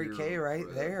Mary Kay right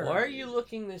there. Why are you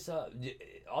looking this up?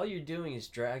 All you're doing is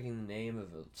dragging the name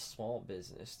of a small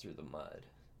business through the mud.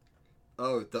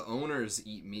 Oh, the owners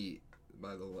eat meat,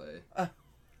 by the way.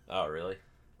 Oh, really?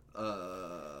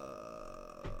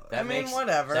 Whatever. That makes I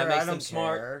don't them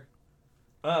smart.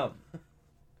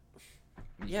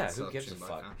 Yeah, who gives a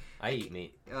fuck? I eat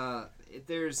meat.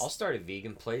 There's. I'll start a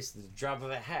vegan place at the drop of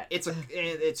a hat. It's a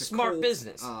smart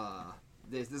business.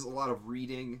 There's a lot of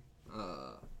reading.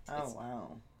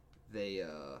 Wow.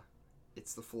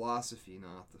 It's the philosophy,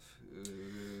 not the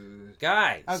food.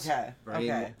 Guys. Okay.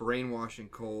 Brainwashing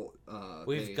cult.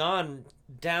 We've gone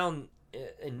down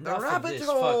enough of this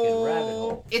hole. fucking rabbit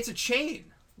hole. It's a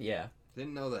chain. Yeah.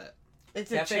 Didn't know that.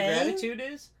 It's Cafe a chain? Gratitude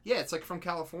is? Yeah, it's like from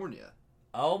California.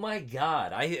 Oh my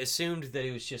god. I assumed that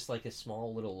it was just like a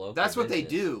small little local That's what business.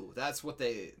 they do. That's what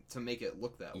to make it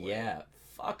look that way. Yeah.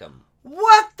 Fuck them.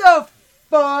 What the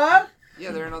fuck?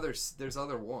 Yeah, there's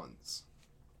other ones.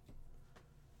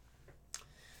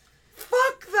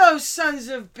 Fuck those sons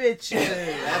of bitches.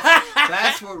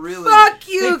 That's what really. Fuck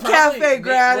you, Cafe What if they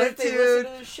Gratitude. listen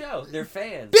to the show? They're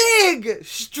fans. Big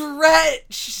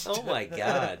stretch. Oh my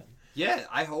god. Yeah,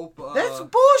 I hope. That's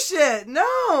bullshit. No.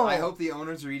 I hope the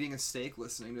owners are eating a steak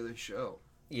listening to this show.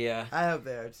 Yeah. I hope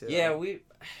they are too.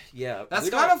 Yeah. That's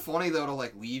kind of funny though, to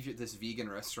like leave this vegan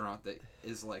restaurant that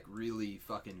is like really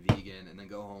fucking vegan and then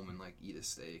go home and like eat a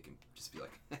steak and just be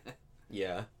like,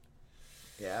 Yeah.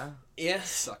 Yeah. Yeah.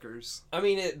 Suckers. I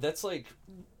mean, that's like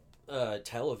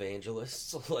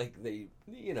televangelists. Like they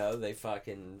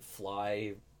fucking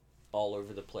fly all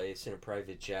over the place in a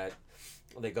private jet.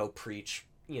 They go preach,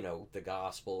 the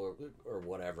gospel or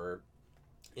whatever,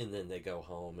 and then they go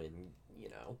home and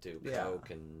do coke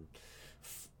and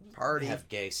party, have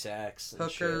gay sex, and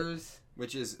hookers, shit.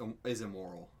 Which is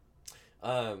immoral.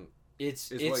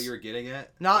 It's what you're getting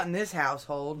at. Not in this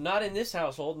household. Not in this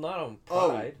household. Not on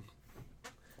Pride.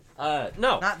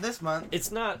 No. Not this month.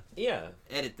 It's not. Yeah.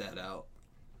 Edit that out.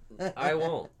 I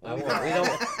won't.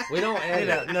 We don't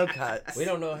edit. No cuts. We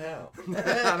don't know how.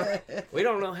 We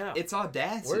don't know how. It's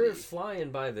audacity. We're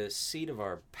flying by the seat of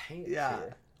our pants. Yeah.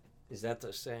 Here. Is that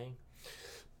the saying?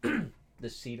 The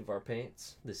seat of our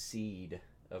pants. The seed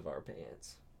of our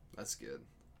pants. That's good.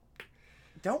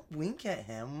 Don't wink at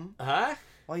him. Huh?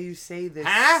 While you say this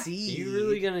seed. You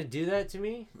really gonna do that to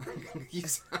me? You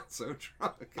sound so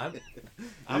drunk.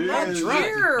 I'm not drunk.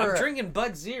 Here. I'm drinking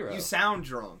Bud Zero. You sound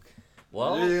drunk.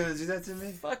 Well, you're really gonna do that to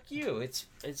me? Fuck you. It's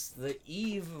the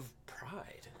eve of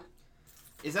Pride.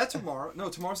 Is that tomorrow? No,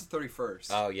 tomorrow's the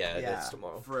 31st. Oh yeah, that's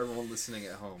tomorrow. For everyone listening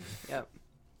at home. Yep.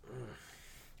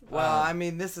 Well, I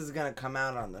mean, this is gonna come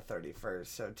out on the 31st,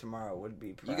 so tomorrow would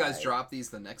be Pride. You guys drop these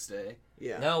the next day?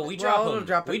 Yeah. No, we drop them.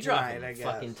 We drop them I guess.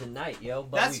 fucking tonight, yo.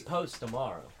 But we post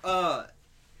tomorrow.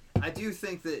 I do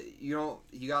think that you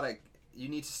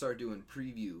need to start doing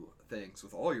preview things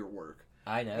with all your work.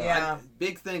 I know. Yeah.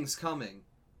 Big things coming,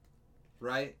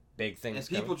 right? Big things. And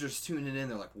people just tuning in.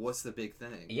 They're like, "What's the big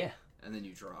thing?" Yeah. And then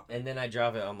you drop it. And then I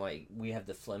drop it. I'm like, we have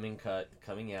the Fleming cut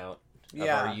coming out of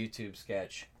Yeah. our YouTube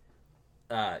sketch.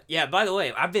 Yeah, by the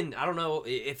way, I don't know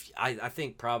if, I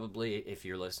think probably if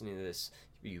you're listening to this,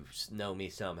 you know me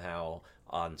somehow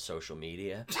on social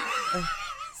media.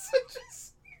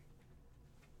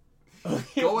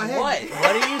 Go ahead.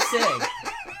 What are you saying?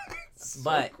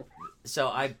 So so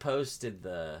I posted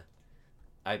a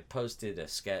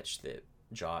sketch that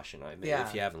Josh and I made. Yeah.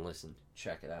 If you haven't listened,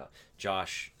 check it out.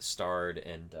 Josh starred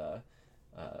and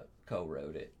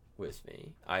co-wrote it with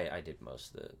me. I did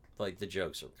most of the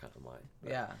jokes are kind of mine.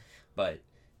 But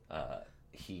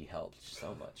he helped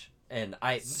so much. And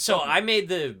I made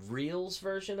the Reels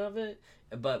version of it,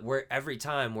 but every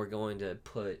time we're going to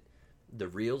put the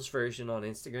Reels version on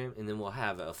Instagram, and then we'll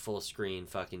have a full screen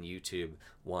fucking YouTube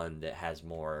one that has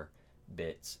more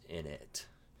bits in it.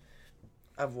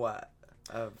 Of what?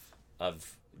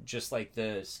 of just like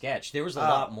the sketch. There was a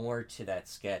lot more to that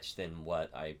sketch than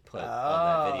what I put on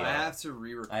that video. I have to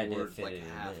re-record like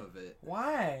half of it.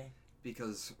 Why?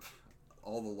 Because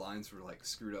all the lines were like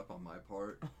screwed up on my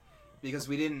part. Because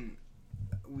we didn't.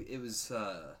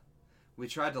 We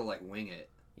tried to like wing it.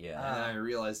 Yeah. And then I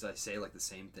realized I say like the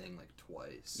same thing like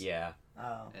twice. Yeah.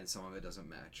 Oh. And some of it doesn't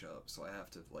match up, so I have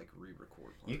to like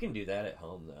re-record. You can do that at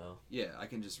home though. Yeah, I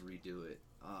can just redo it.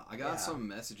 I got some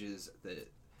messages that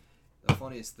the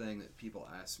funniest thing that people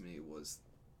asked me was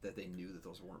that they knew that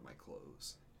those weren't my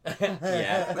clothes.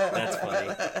 Yeah, that's funny.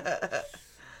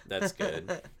 That's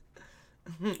good.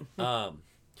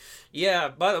 Yeah,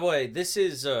 by the way, this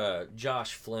is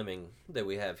Josh Fleming that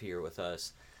we have here with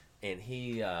us, and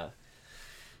he's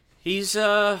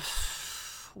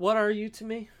what are you to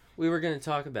me? We were going to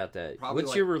talk about that. Probably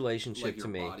What's your relationship like your to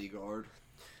me? Bodyguard.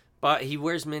 But he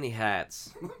wears many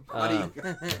hats.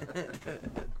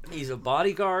 He's a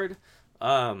bodyguard.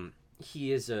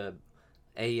 He is a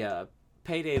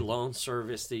payday loan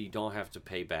service that you don't have to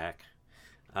pay back.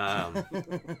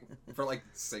 For like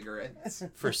cigarettes.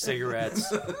 For cigarettes.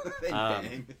 They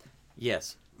bang.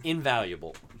 Yes,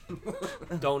 invaluable.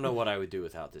 Don't know what I would do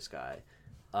without this guy.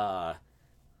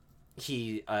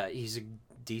 He's a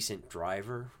decent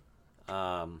driver.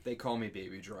 They call me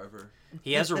Baby Driver.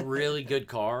 He has a really good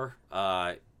car.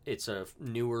 It's a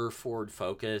newer Ford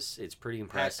Focus. It's pretty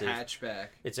impressive. Hatchback.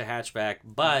 It's a hatchback,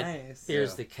 but Nice.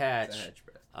 here's the catch. It's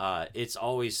a hatchback. It's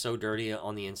always so dirty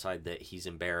on the inside that he's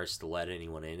embarrassed to let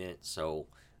anyone in it. So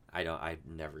I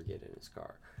never get in his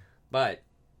car, but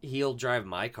he'll drive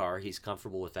my car. He's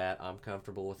comfortable with that. I'm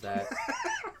comfortable with that.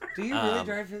 Do you really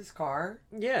drive his car?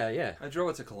 Yeah. I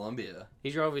drove it to Columbia.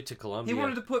 He drove it to Columbia. He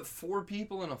wanted to put 4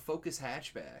 people in a Focus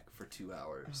hatchback for 2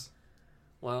 hours.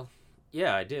 Well,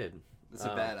 yeah, I did. That's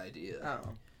a bad idea. Oh.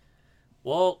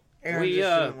 Well, Aaron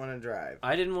just didn't want to drive.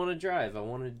 I didn't want to drive. I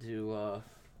wanted to,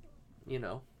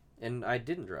 and I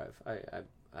didn't drive. I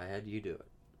had you do it.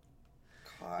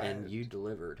 God. And you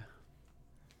delivered.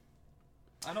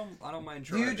 I don't mind Do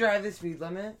driving. you drive the speed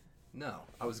limit? No,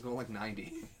 I was going like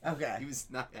 90. Okay. He was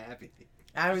not happy.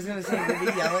 I was gonna say, did he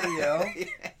yell at you?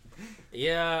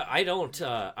 Yeah, I don't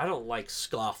like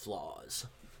scofflaws.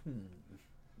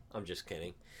 I'm just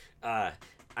kidding. I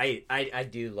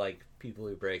do like people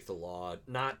who break the law,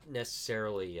 not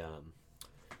necessarily,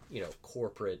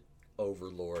 corporate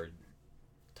overlord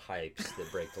types that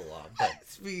break the law. But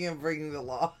Speaking of breaking the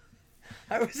law,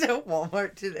 I was at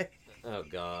Walmart today. oh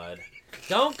God,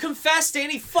 don't confess to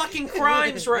any fucking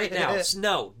crimes right now.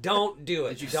 No, don't do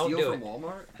it. Did you don't steal do from it.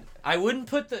 Walmart? I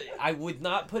would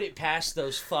not put it past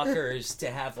those fuckers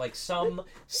to have like some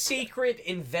secret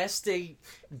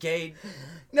investigate.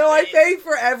 No, I pay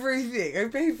for everything.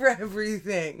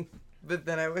 But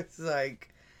then I was like,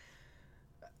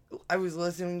 I was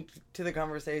listening to the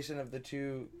conversation of the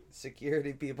 2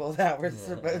 security people that were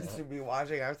supposed to be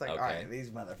watching. I was like, Okay. all right, these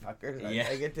motherfuckers. Yeah.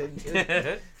 I get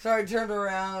to. So I turned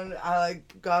around. I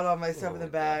like got all my stuff in the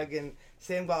bag, and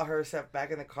Sam got her stuff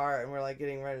back in the car, and we're like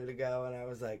getting ready to go. And I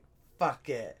was like, fuck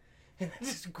it, and I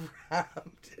just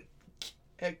grabbed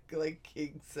like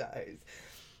king size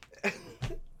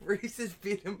Reese's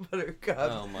peanut butter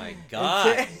cup. Oh my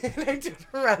God. And I turned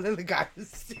around and the guy was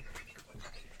staring.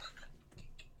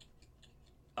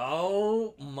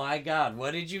 Oh my God,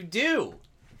 what did you do?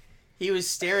 He was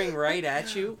staring right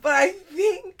at you? But I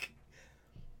think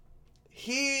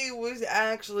he was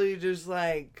actually just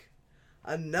like,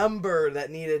 a number that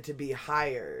needed to be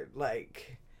hired,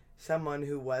 like someone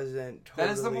who wasn't totally...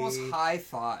 That is the most high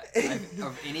thought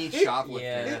of any shoplifter.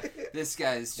 Yeah. This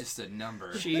guy is just a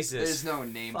number. Jesus. There's no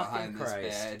name behind Christ.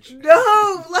 this badge.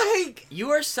 No, like... You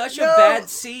are such a bad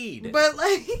seed. But,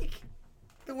 like,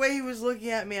 the way he was looking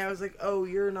at me, I was like, oh,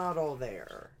 you're not all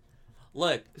there.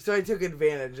 Look. So I took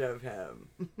advantage of him.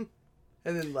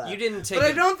 And then left. You didn't take But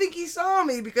I don't think he saw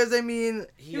me because, I mean,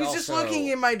 he was also... just looking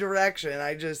in my direction.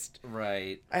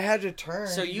 Right. I had to turn.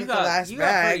 So you got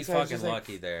got pretty so fucking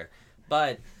lucky there.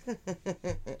 But,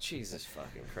 Jesus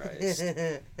fucking Christ.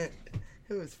 It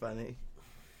was funny.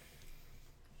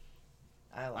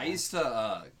 I used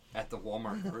to, at the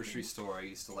Walmart grocery store, I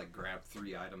used to, like, grab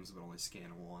 3 items but only scan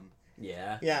 1.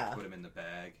 Yeah. Yeah. Put them in the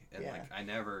bag. And, like, I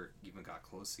never even got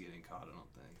close to getting caught, I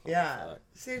don't think. Yeah.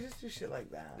 See, I just do shit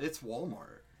like that. It's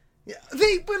Walmart. Yeah.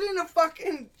 They put in a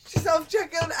fucking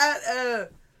self-checkout at a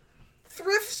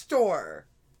thrift store.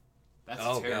 That's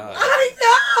terrible. God. I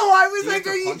know! I was Do you like,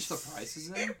 have are to you punch the prices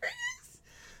in? serious?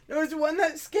 There was one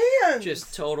that scanned.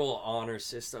 Just total honor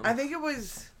system. I think it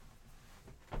was...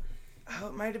 Oh,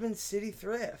 it might have been City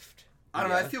Thrift. I don't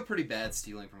know. I feel pretty bad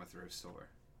stealing from a thrift store.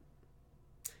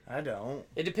 I don't.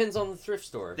 It depends on the thrift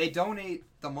store. They donate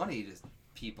the money to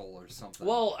people or something.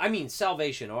 Well, I mean,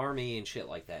 Salvation Army and shit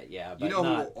like that, yeah. But you know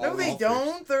not... who No, they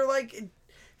don't. They're like...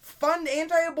 Fund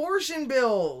anti-abortion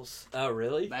bills. Oh,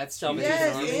 really? That's Salvation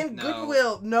Yes, Army? and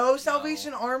Goodwill. No,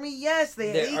 Salvation Army, yes.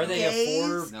 They hate are they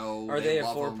gays. Are they a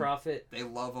for-profit? They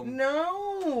love them.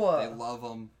 No. They love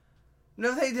them.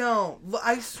 No, they don't.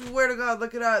 I swear to God,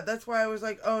 look it up. That's why I was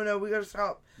like, oh no, we gotta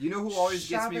stop. You know who always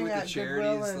gets me with the shopping at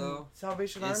charities, Goodwill and though?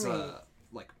 Salvation It's, Army.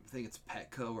 like, I think it's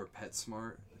Petco or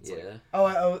PetSmart. It's Yeah. like, Oh,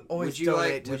 I always would you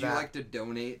donate like? to Would you that. like to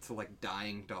donate to like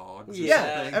dying dogs? Or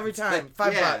Yeah, something? every time,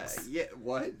 Like, $5. Yeah.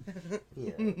 What?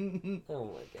 Yeah. Oh,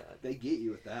 my God. They get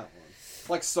you with that one.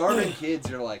 Like starving kids,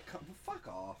 you're like, fuck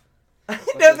off.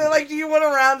 No, they're like, do you want to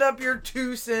round up your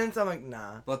 2 cents? I'm like,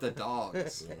 nah. But the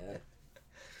dogs. Yeah.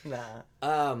 Nah.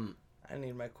 I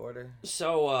need my quarter.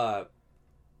 So,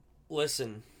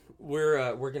 listen,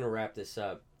 we're gonna wrap this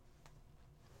up.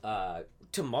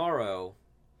 Tomorrow,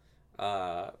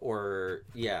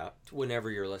 whenever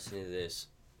you're listening to this,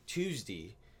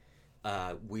 Tuesday,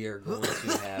 we are going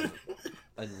to have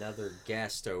another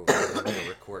guest over. We're going to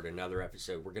record another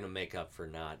episode. We're going to make up for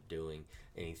not doing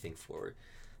anything for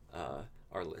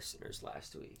our listeners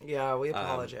last week. Yeah, we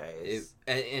apologize.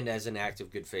 And as an act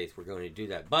of good faith, we're going to do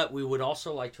that. But we would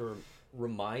also like to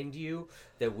remind you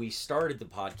that we started the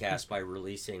podcast by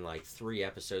releasing like 3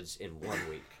 episodes in 1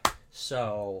 week.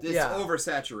 So it's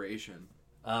oversaturation.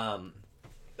 All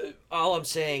I'm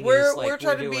saying we're is like we're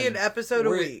trying to be an episode a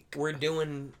week. We're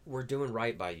doing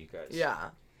right by you guys. Yeah.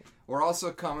 We're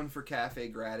also coming for Cafe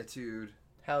Gratitude.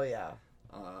 Hell yeah.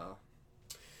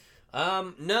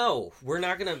 No, we're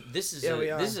not gonna. This is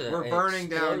we're burning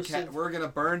down. We're gonna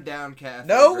burn down Cafe.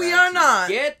 No, we are not.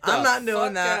 Get the I'm not doing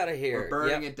fuck that. out of here. We're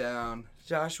burning it down,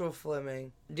 Joshua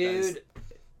Fleming, dude.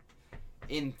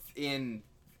 In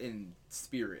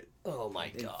spirit. Oh my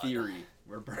God. In theory,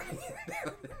 we're burning it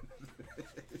down.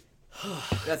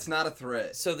 That's not a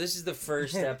threat. So this is the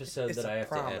first episode that I have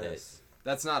promise. to edit.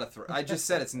 That's not a threat. I just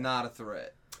said it's not a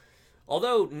threat.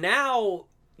 Although now,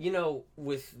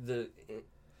 with the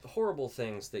horrible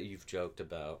things that you've joked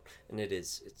about, and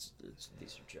it's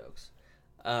these are jokes.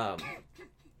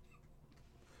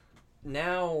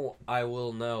 Now I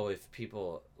will know if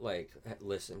people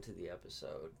listen to the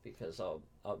episode because I'll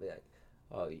be like,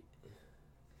 oh.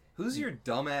 Who's your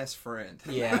dumbass friend?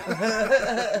 Yeah.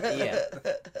 Yeah.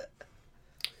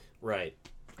 Right.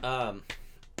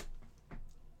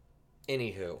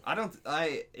 Anywho.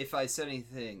 If I said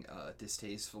anything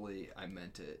distastefully, I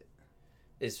meant it.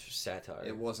 It's satire.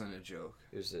 It wasn't a joke.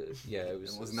 It was It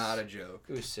was not a joke.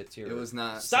 It was satire. It was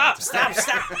not. Stop!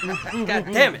 God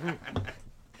damn it!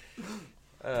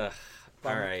 All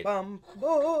right.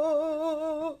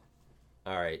 All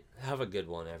right. Have a good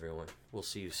one, everyone. We'll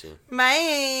see you soon.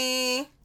 Bye.